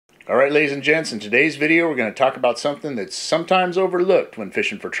Alright, ladies and gents, in today's video we're going to talk about something that's sometimes overlooked when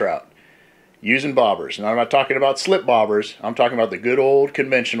fishing for trout. Using bobbers. And I'm not talking about slip bobbers, I'm talking about the good old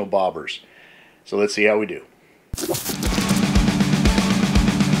conventional bobbers. So let's see how we do.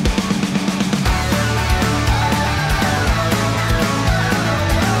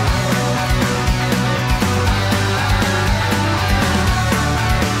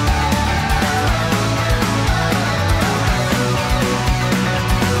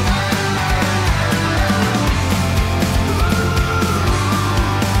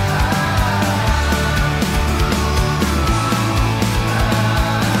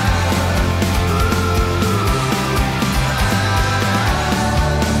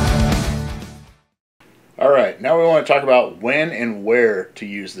 Alright, now we want to talk about when and where to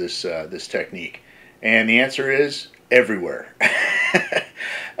use this this technique. And the answer is everywhere.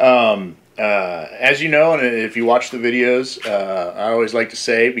 As you know, and if you watch the videos, I always like to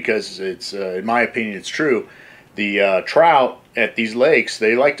say, because it's in my opinion it's true, the trout at these lakes,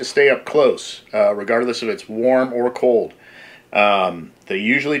 they like to stay up close, regardless if it's warm or cold. They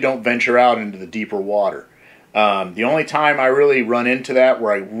usually don't venture out into the deeper water. The only time I really run into that,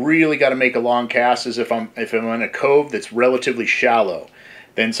 where I really got to make a long cast, is if I'm in a cove that's relatively shallow.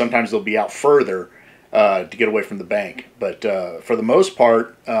 Then sometimes they'll be out further to get away from the bank. But for the most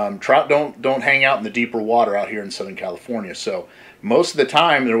part, trout don't hang out in the deeper water out here in Southern California. So most of the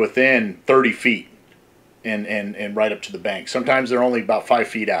time they're within 30 feet and right up to the bank. Sometimes they're only about 5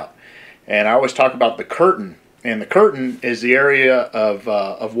 feet out. And I always talk about the curtain. And the curtain is the area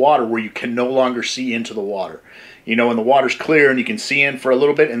of water where you can no longer see into the water. You know, when the water's clear and you can see in for a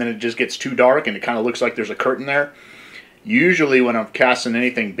little bit and then it just gets too dark and it kind of looks like there's a curtain there. Usually when I'm casting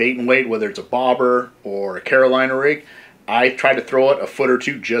anything bait and weight, whether it's a bobber or a Carolina rig, I try to throw it a foot or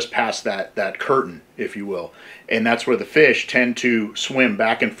two just past that curtain, if you will. And that's where the fish tend to swim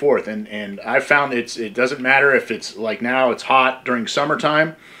back and forth. And I found it doesn't matter if it's like now it's hot during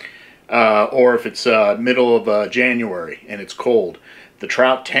summertime, or if it's middle of January and it's cold. The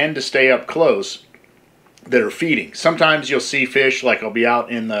trout tend to stay up close that are feeding. Sometimes you'll see fish, like I'll be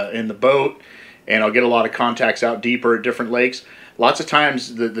out in the boat and I'll get a lot of contacts out deeper at different lakes. Lots of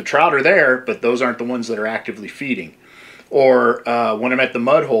times the trout are there, but those aren't the ones that are actively feeding. Or when I'm at the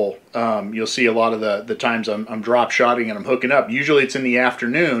mud hole, you'll see a lot of the times I'm drop shotting and I'm hooking up. Usually it's in the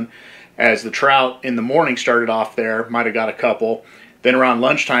afternoon, as the trout in the morning started off there, might have got a couple. Then around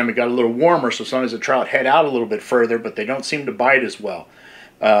lunchtime it got a little warmer, so sometimes the trout head out a little bit further, but they don't seem to bite as well.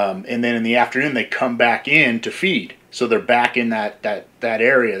 And then in the afternoon they come back in to feed. So they're back in that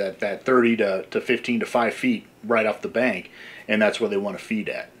area, that 30 to 15 to 5 feet right off the bank, and that's where they want to feed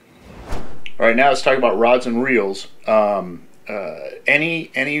at. All right, now let's talk about rods and reels. Any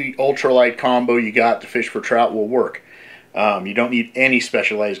ultralight combo you got to fish for trout will work. You don't need any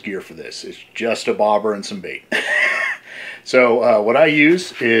specialized gear for this. It's just a bobber and some bait. So what I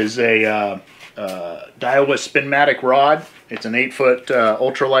use is a Daiwa Spinmatic rod. It's an 8-foot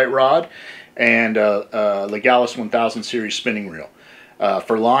ultralight rod and a Legalis 1000 series spinning reel.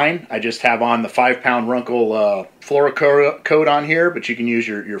 For line, I just have on the 5-pound RUNCL Fluoro coat on here, but you can use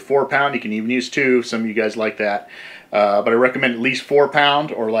your 4-pound. You can even use 2. Some of you guys like that. But I recommend at least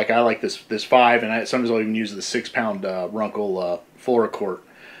 4-pound, or like I like this 5, and sometimes I'll even use the 6-pound RUNCL Fluoro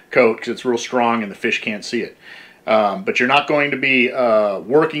coat because it's real strong and the fish can't see it. But you're not going to be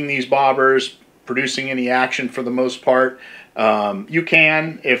working these bobbers, producing any action for the most part. You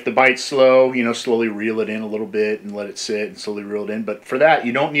can, if the bite's slow, you know, slowly reel it in a little bit and let it sit and slowly reel it in. But for that,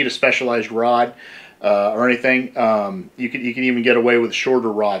 you don't need a specialized rod or anything. You can even get away with a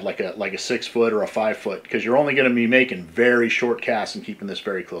shorter rod, like a 6-foot or a 5-foot, because you're only going to be making very short casts and keeping this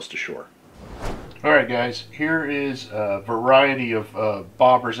very close to shore. All right, guys, here is a variety of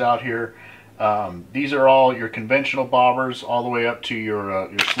bobbers out here. These are all your conventional bobbers, all the way up to your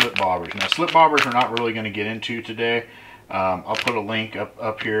slip bobbers. Now, slip bobbers we're not really going to get into today. I'll put a link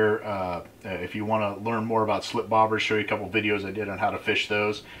up here if you want to learn more about slip bobbers, show you a couple videos I did on how to fish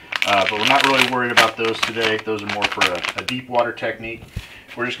those. But we're not really worried about those today. Those are more for a deep water technique.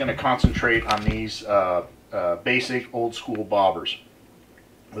 We're just going to concentrate on these basic old school bobbers,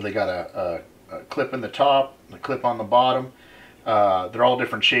 where they got a clip in the top, a clip on the bottom. They're all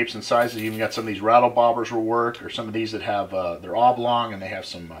different shapes and sizes. You even got some of these rattle bobbers will work, or some of these that have they're oblong and they have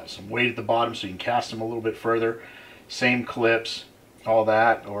some weight at the bottom, so you can cast them a little bit further. Same clips, all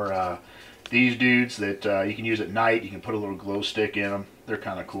that. Or these dudes that you can use at night. You can put a little glow stick in them. They're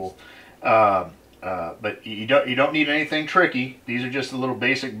kind of cool. But you don't need anything tricky. These are just the little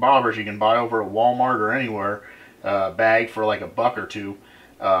basic bobbers you can buy over at Walmart or anywhere. Bag for like $1 or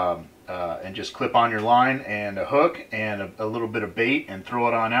 $2. and just clip on your line and a hook and a little bit of bait and throw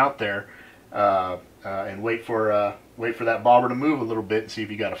it on out there, and wait for that bobber to move a little bit and see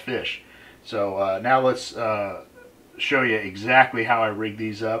if you got a fish. So now let's show you exactly how I rig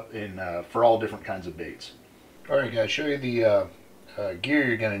these up for all different kinds of baits. Alright guys, show you the gear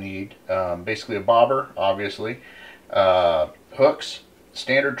you're going to need. Basically a bobber, obviously, hooks,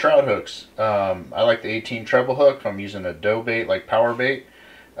 standard trout hooks. I like the 18 treble hook if I'm using a dough bait like power bait.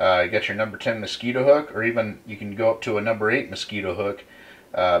 You got your number 10 mosquito hook, or even you can go up to a number 8 mosquito hook,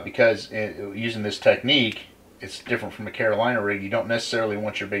 because using this technique, it's different from a Carolina rig. You don't necessarily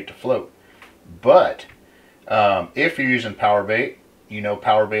want your bait to float. But if you're using power bait, you know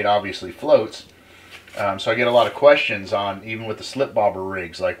power bait obviously floats. So I get a lot of questions on, even with the slip bobber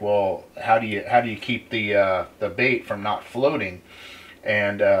rigs, like, well, how do you keep the bait from not floating?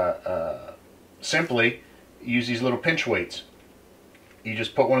 And simply use these little pinch weights. You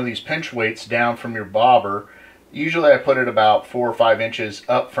just put one of these pinch weights down from your bobber. Usually I put it about 4 or 5 inches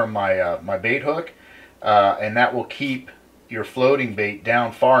up from my my bait hook, and that will keep your floating bait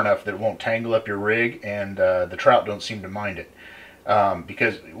down far enough that it won't tangle up your rig, and the trout don't seem to mind it.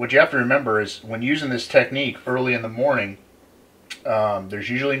 Because what you have to remember is, when using this technique early in the morning, there's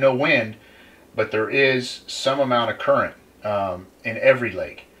usually no wind, but there is some amount of current in every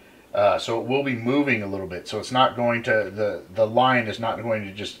lake. So it will be moving a little bit, so it's not going to, the line is not going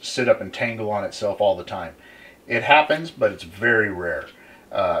to just sit up and tangle on itself all the time. It happens, but it's very rare.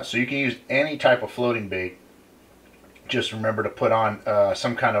 So you can use any type of floating bait. Just remember to put on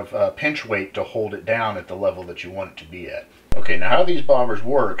some kind of pinch weight to hold it down at the level that you want it to be at. Okay, now how these bobbers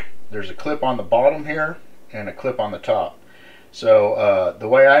work, there's a clip on the bottom here and a clip on the top. So the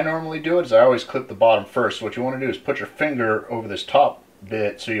way I normally do it is I always clip the bottom first. So what you want to do is put your finger over this top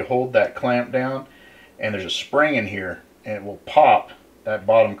bit so you hold that clamp down, and there's a spring in here and it will pop that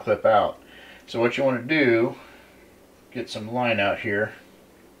bottom clip out. So what you want to do, get some line out here,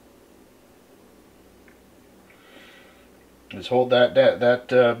 is hold that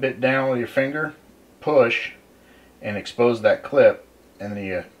bit down with your finger, push, and expose that clip, and then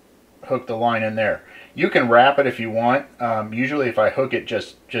you hook the line in there. You can wrap it if you want. Usually if I hook it,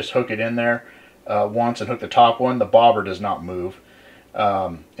 just hook it in there once and hook the top one, the bobber does not move.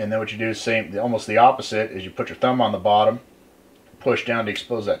 And then what you do is almost the opposite, is you put your thumb on the bottom, push down to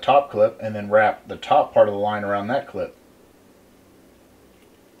expose that top clip, and then wrap the top part of the line around that clip.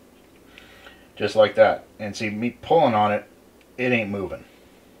 Just like that. And see, me pulling on it, it ain't moving.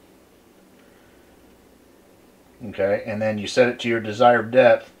 Okay, and then you set it to your desired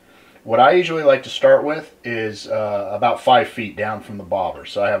depth. What I usually like to start with is about 5 feet down from the bobber.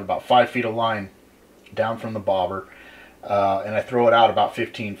 So I have about 5 feet of line down from the bobber, and I throw it out about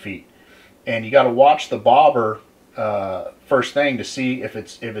 15 feet. And you got to watch the bobber first thing to see if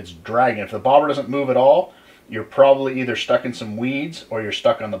it's dragging. If the bobber doesn't move at all, you're probably either stuck in some weeds or you're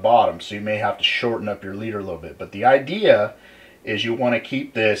stuck on the bottom. So you may have to shorten up your leader a little bit. But the idea is you want to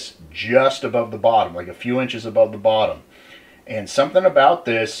keep this just above the bottom, like a few inches above the bottom. And something about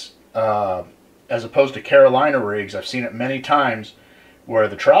this, as opposed to Carolina rigs, I've seen it many times where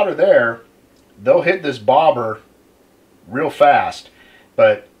the trout are there, they'll hit this bobber real fast.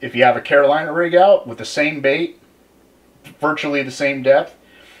 But if you have a Carolina rig out with the same bait, virtually the same depth,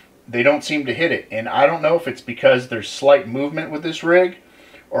 they don't seem to hit it. And I don't know if it's because there's slight movement with this rig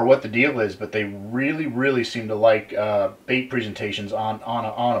or what the deal is, but they really seem to like bait presentations on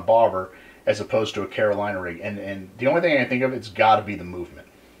a bobber as opposed to a Carolina rig. And the only thing I think of, it's got to be the movement.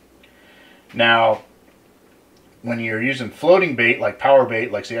 Now, when you're using floating bait like power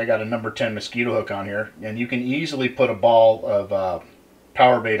bait, like say I got a number 10 mosquito hook on here, and you can easily put a ball of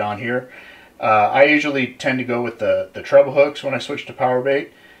power bait on here. I usually tend to go with the treble hooks when I switch to power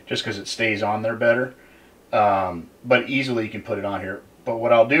bait, just because it stays on there better. But easily you can put it on here. But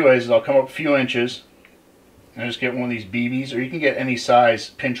what I'll do is I'll come up a few inches and just get one of these BBs, or you can get any size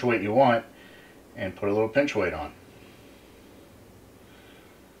pinch weight you want, and put a little pinch weight on.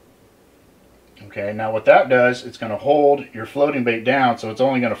 Okay, now what that does, it's going to hold your floating bait down, so it's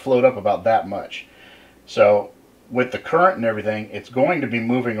only going to float up about that much. So with the current and everything, it's going to be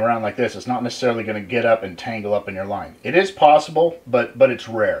moving around like this. It's not necessarily going to get up and tangle up in your line. It is possible, but it's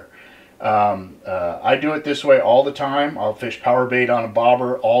rare. I do it this way all the time. I'll fish power bait on a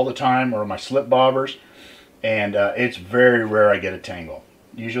bobber all the time, or my slip bobbers, and it's very rare I get a tangle.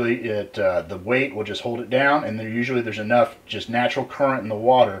 Usually the weight will just hold it down, and usually there's enough just natural current in the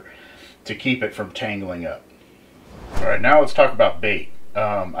water to keep it from tangling up. Alright, now let's talk about bait.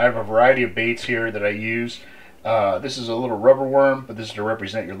 I have a variety of baits here that I use. This is a little rubber worm, but this is to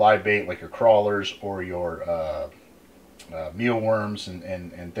represent your live bait, like your crawlers or your mealworms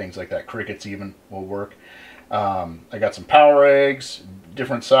and things like that. Crickets even will work. I got some power eggs,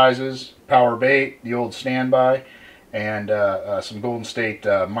 different sizes, power bait, the old standby, and some Golden State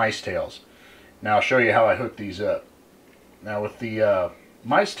mice tails. Now I'll show you how I hook these up. Now with the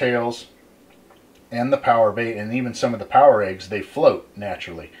mice tails and the power bait and even some of the power eggs, they float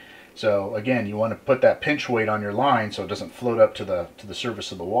naturally. So again, you want to put that pinch weight on your line so it doesn't float up to the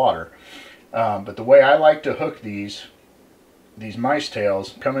surface of the water. But the way I like to hook these mice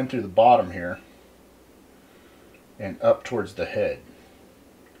tails, come in through the bottom here and up towards the head.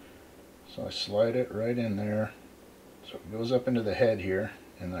 So I slide it right in there, so it goes up into the head here,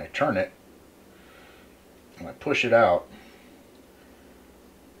 and then I turn it and I push it out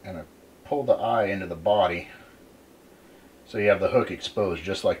and I pull the eye into the body, so you have the hook exposed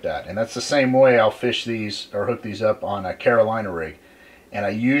just like that. And that's the same way I'll fish these or hook these up on a Carolina rig, and I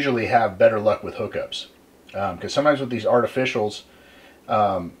usually have better luck with hookups, because sometimes with these artificials,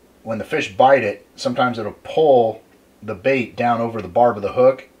 when the fish bite it, sometimes it'll pull the bait down over the barb of the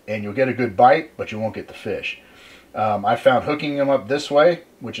hook and you'll get a good bite, but you won't get the fish. I found hooking them up this way,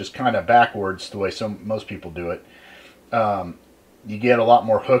 which is kind of backwards the way most people do it, you get a lot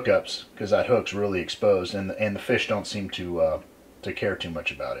more hookups because that hook's really exposed, and the fish don't seem to care too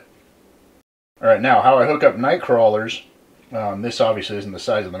much about it. Alright, now how I hook up night crawlers. This obviously isn't the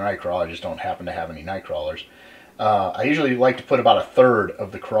size of the night crawler, I just don't happen to have any night crawlers. I usually like to put about 1/3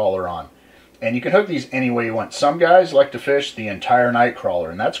 of the crawler on. And you can hook these any way you want. Some guys like to fish the entire night crawler,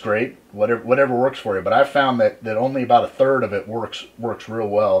 and that's great, whatever works for you. But I've found that only about 1/3 of it works real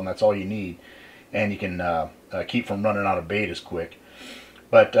well, and that's all you need. And you can keep from running out of bait as quick.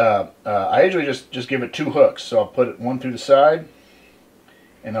 But I usually just give it 2 hooks. So I'll put one through the side,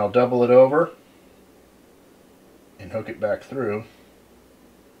 and I'll double it over and hook it back through,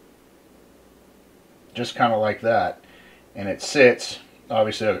 just kind of like that. And it sits,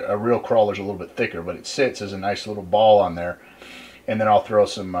 obviously a real crawler's a little bit thicker, but it sits as a nice little ball on there. And then I'll throw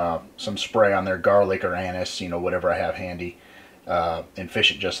some spray on there, garlic or anise, you know, whatever I have handy, and fish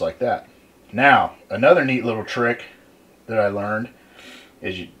it just like that. Now, another neat little trick that I learned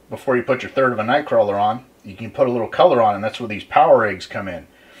is before you put your 1/3 of a night crawler on, you can put a little color on, and that's where these power eggs come in.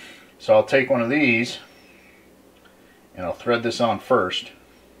 So I'll take one of these and I'll thread this on first.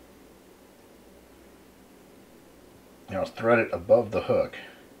 And I'll thread it above the hook.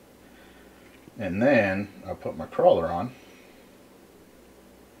 And then I'll put my crawler on.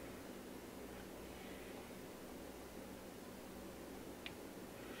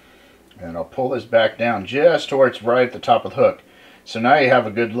 And I'll pull this back down just to where it's right at the top of the hook. So now you have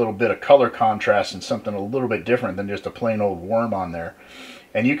a good little bit of color contrast and something a little bit different than just a plain old worm on there.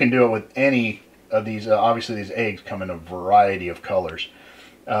 And you can do it with any of these. Obviously these eggs come in a variety of colors.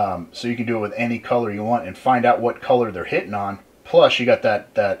 So you can do it with any color you want and find out what color they're hitting on. Plus you got that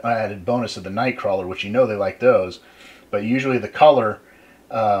added bonus of the night crawler, which you know they like those. But usually the color,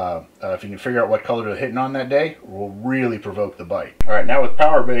 if you can figure out what color they're hitting on that day, will really provoke the bite. Alright, now with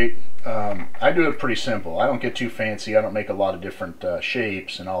power bait, I do it pretty simple. I don't get too fancy. I don't make a lot of different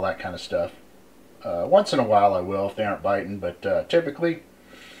shapes and all that kind of stuff. Once in a while I will if they aren't biting, but typically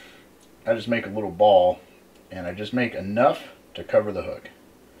I just make a little ball, and I just make enough to cover the hook.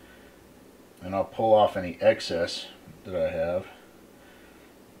 And I'll pull off any excess that I have.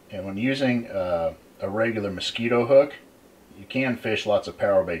 And when using a regular mosquito hook, you can fish lots of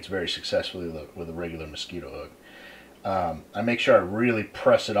power baits very successfully with a regular mosquito hook. I make sure I really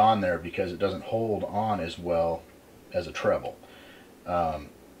press it on there because it doesn't hold on as well as a treble. But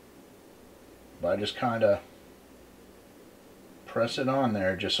I just kind of press it on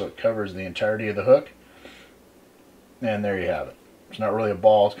there just so it covers the entirety of the hook. And there you have it. It's not really a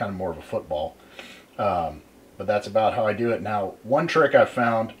ball, it's kind of more of a football. But that's about how I do it. Now, one trick I've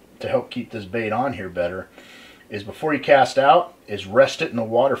found to help keep this bait on here better is before you cast out, is rest it in the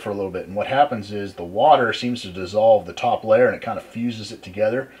water for a little bit. And what happens is the water seems to dissolve the top layer and it kind of fuses it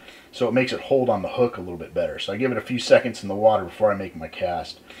together. So it makes it hold on the hook a little bit better. So I give it a few seconds in the water before I make my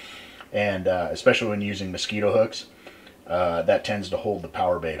cast. And especially when using mosquito hooks, that tends to hold the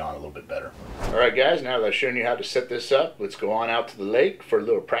power bait on a little bit better. Alright guys, now that I've shown you how to set this up, let's go on out to the lake for a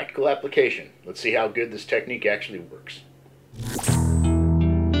little practical application. Let's see how good this technique actually works.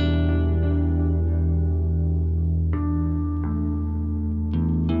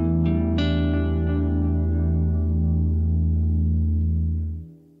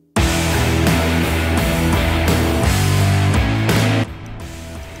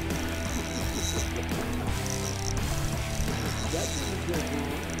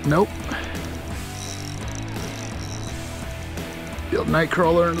 Nope. The old night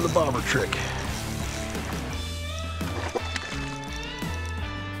crawler into the bobber trick.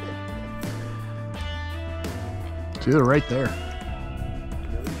 See, they're right there.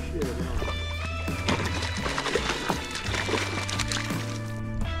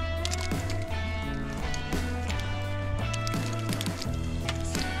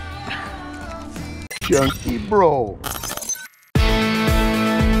 Chunky bro.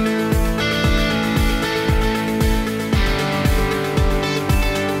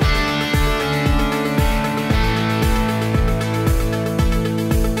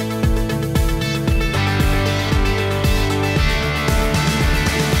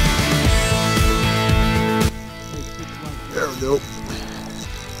 There we go.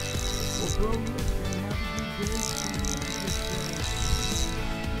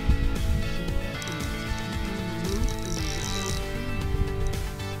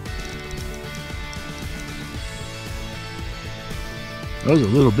 That was a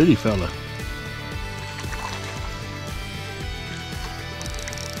little bitty fella.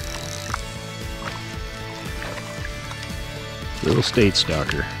 Little state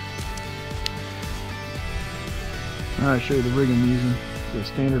stalker. Alright, I'll show you the rig I'm using. It's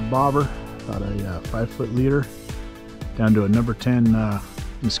a standard bobber, about a 5-foot leader, down to a number 10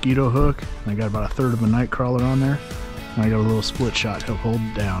 mosquito hook. I got about a third of a night crawler on there. And I got a little split shot to help hold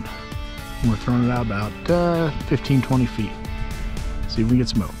it down. And we're throwing it out about 15-20 feet. See if we get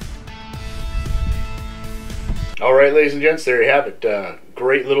smoke. All right, ladies and gents, there you have it.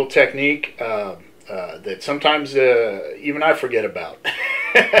 Great little technique that sometimes even I forget about.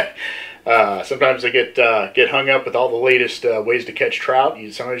 Sometimes I get hung up with all the latest ways to catch trout.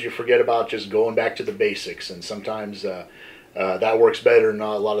 Sometimes you forget about just going back to the basics, and sometimes that works better than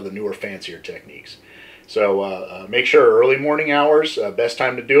a lot of the newer, fancier techniques. So make sure early morning hours, best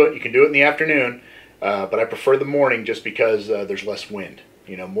time to do it. You can do it in the afternoon, but I prefer the morning just because there's less wind.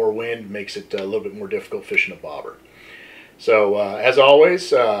 You know, more wind makes it a little bit more difficult fishing a bobber. So as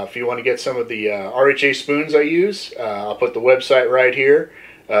always, if you want to get some of the RHA spoons I use, I'll put the website right here.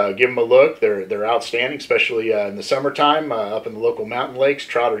 Give them a look. They're outstanding, especially in the summertime up in the local mountain lakes.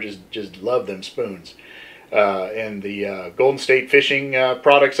 Trout just love them spoons. And the Golden State Fishing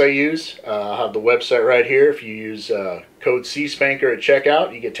products I use, I'll have the website right here. If you use code CSpanker at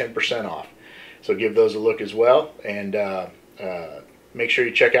checkout, you get 10% off. So give those a look as well. And make sure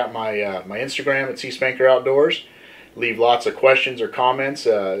you check out my my Instagram at CSpanker Outdoors. Leave lots of questions or comments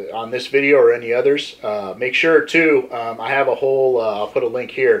on this video or any others. Make sure too, I have a whole, I'll put a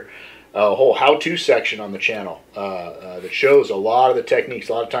link here, a whole how-to section on the channel that shows a lot of the techniques.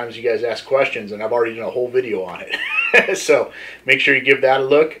 A lot of times you guys ask questions and I've already done a whole video on it. So make sure you give that a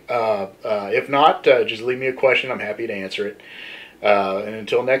look. If not, just leave me a question. I'm happy to answer it. And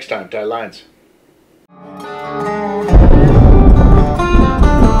until next time, tight lines.